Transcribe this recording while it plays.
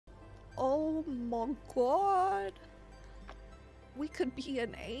Oh my god. We could be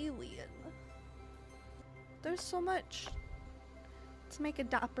an alien. There's so much. Let's make a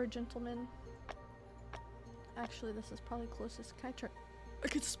dapper gentleman. Actually, this is probably closest. Can I try? I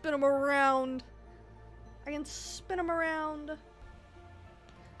can spin him around. I can spin him around.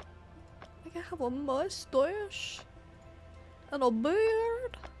 I can have a mustache and a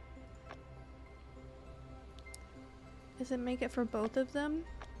beard. Does it make it for both of them?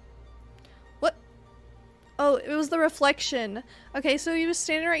 What? Oh, it was the reflection. Okay, so he was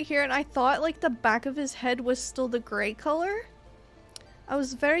standing right here and I thought like the back of his head was still the gray color. I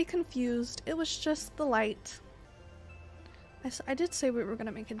was very confused. It was just the light. I did say we were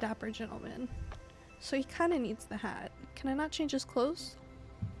gonna make a dapper gentleman. So he kind of needs the hat. Can I not change his clothes?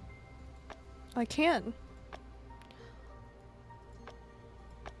 I can.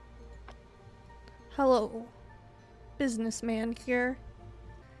 Hello. Businessman here.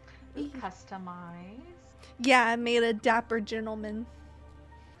 Customize. Yeah, I made a dapper gentleman.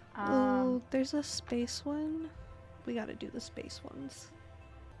 Oh, there's a space one. We gotta do the space ones.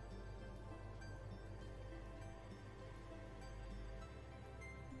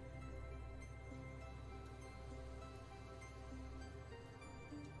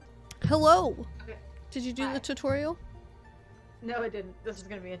 Hello! Okay. Did you do Hi. the tutorial? No, it didn't. This is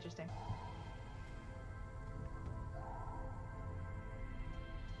gonna be interesting.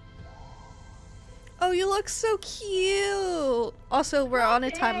 Oh, you look so cute! Also, we're on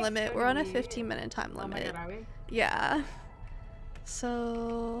a time thanks, limit. We're on a sweetie. 15-minute time Oh my limit. god, are we? Yeah.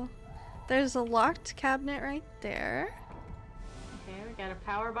 So, there's a locked cabinet right there. Okay, we got a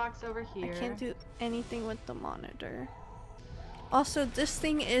power box over here. I can't do anything with the monitor. Also, this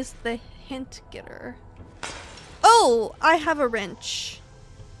thing is the hint getter. Oh! I have a wrench.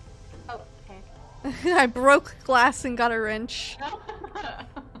 Oh, okay. I broke glass and got a wrench.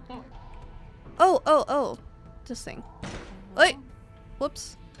 Oh. This thing. Wait!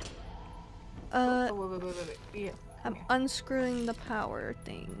 Whoops. Wait. Yeah. I'm unscrewing the power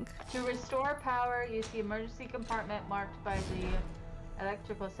thing. To restore power, use the emergency compartment marked by the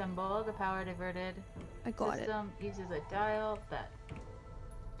electrical symbol. The power diverted I got it. system uses a dial that.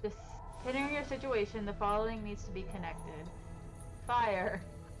 Depending on your situation, the following needs to be connected: fire,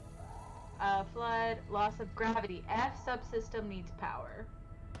 flood, loss of gravity. F subsystem needs power.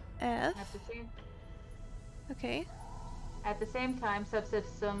 F. At the Okay. same time,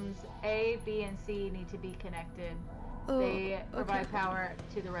 subsystems A, B, and C need to be connected. Oh, They provide okay. power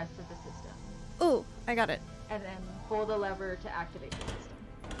to the rest of the system. Oh, I got it. And then pull the lever to activate the system.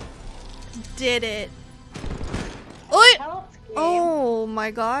 Did it. Oh! Helps game. Oh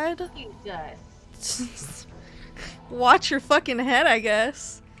my god. You just. Watch your fucking head, I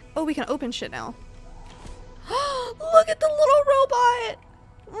guess. Oh, we can open shit now. Look at the little robot!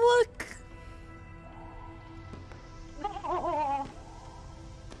 Look!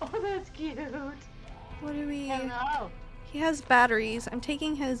 Oh, that's cute. What do we... Hello. He has batteries. I'm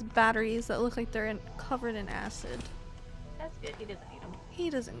taking his batteries that look like they're covered in acid. That's good. He doesn't need them. He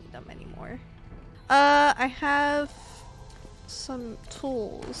doesn't need them anymore. I have some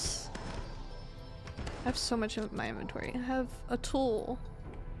tools. I have so much of my inventory. I have a tool.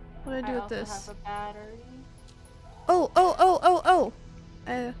 What do I do with this? I also have a battery. Oh!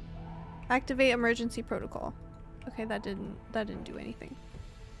 Activate emergency protocol. Okay, that didn't do anything.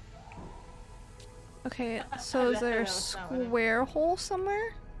 Okay, so is there a square hole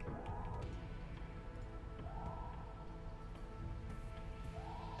somewhere?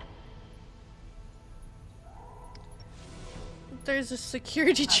 There's a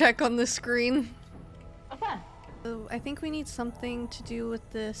security check on the screen. Oh, fun. So I think we need something to do with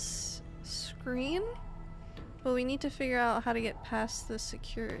this screen, but we need to figure out how to get past the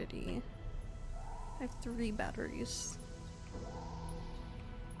security. I have 3 batteries.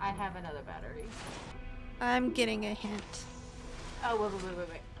 I have another battery. I'm getting a hint. Oh,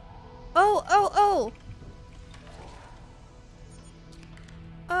 wait. Oh!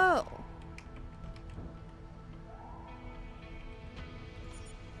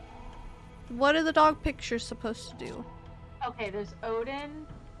 What are the dog pictures supposed to do? Okay, there's Odin,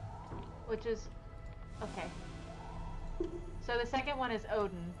 which is... Okay. So the second one is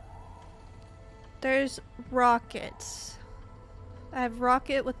Odin. There's rockets. I have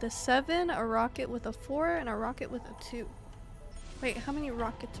rocket with a 7, a rocket with a 4, and a rocket with a 2. Wait, how many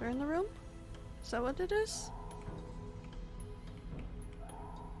rockets are in the room? Is that what it is?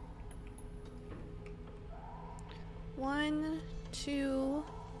 One, 2,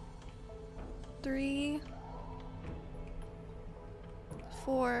 3,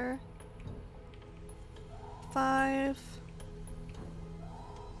 4, 5,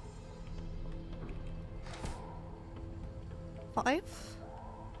 5?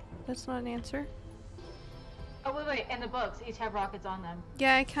 That's not an answer. Oh, wait, and the books each have rockets on them.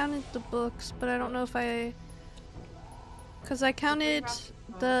 Yeah, I counted the books, but I don't know if I... Because I counted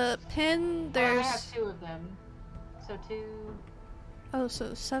the pin, there's... Oh, I have 2 of them. So 2... Oh,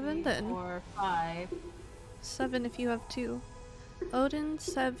 so 7 3, then. 4, 5. 7 if you have 2. Odin,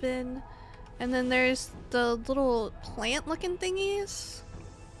 7. And then there's the little plant-looking thingies.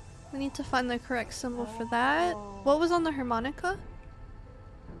 We need to find the correct symbol for that. What was on the harmonica?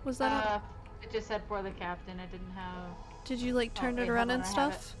 Was that on... It just said for the captain. It didn't have... Did you like turn it around and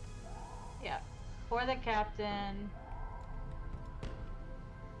stuff? Yeah. For the captain.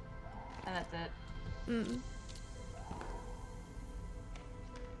 And that's it. Mm.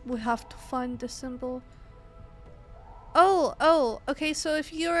 We have to find the symbol. Oh, okay, so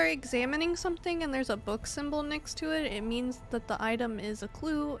if you're examining something and there's a book symbol next to it, it means that the item is a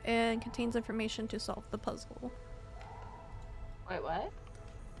clue and contains information to solve the puzzle. Wait, what?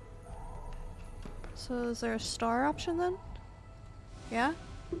 So is there a star option then? Yeah?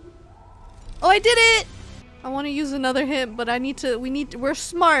 Oh, I did it! I want to use another hint, but we're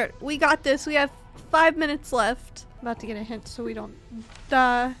smart. We got this. We have 5 minutes left. I'm about to get a hint so we don't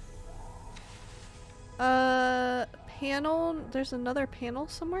die. Panel. There's another panel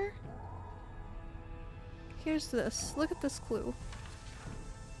somewhere. Here's this. Look at this clue.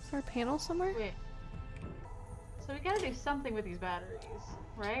 Is there a panel somewhere? Wait. So we gotta do something with these batteries,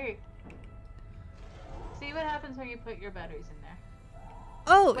 right? See what happens when you put your batteries in there.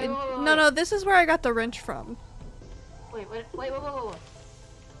 Oh, wait. No, this is where I got the wrench from. Wait.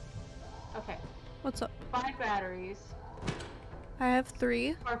 Okay. What's up? 5 batteries. I have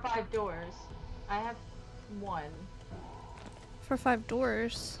 3. Or 5 doors. I have 1. For 5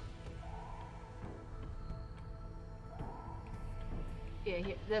 doors. Yeah,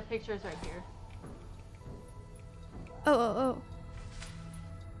 here, the picture is right here. Oh.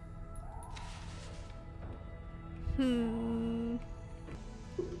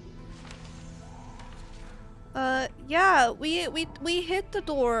 Yeah, we hit the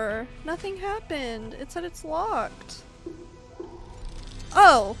door. Nothing happened. It said it's locked.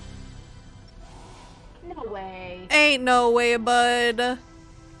 Oh. No way. Ain't no way, bud.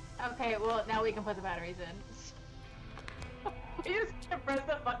 Okay, well, now we can put the batteries in. We just can't press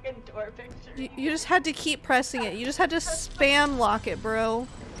the fucking door picture. You just had to keep pressing it. You just had to spam lock it, bro.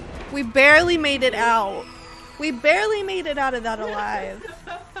 We barely made it out. We barely made it out of that alive.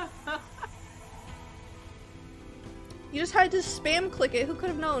 You just had to spam click it. Who could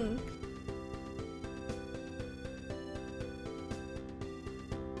have known?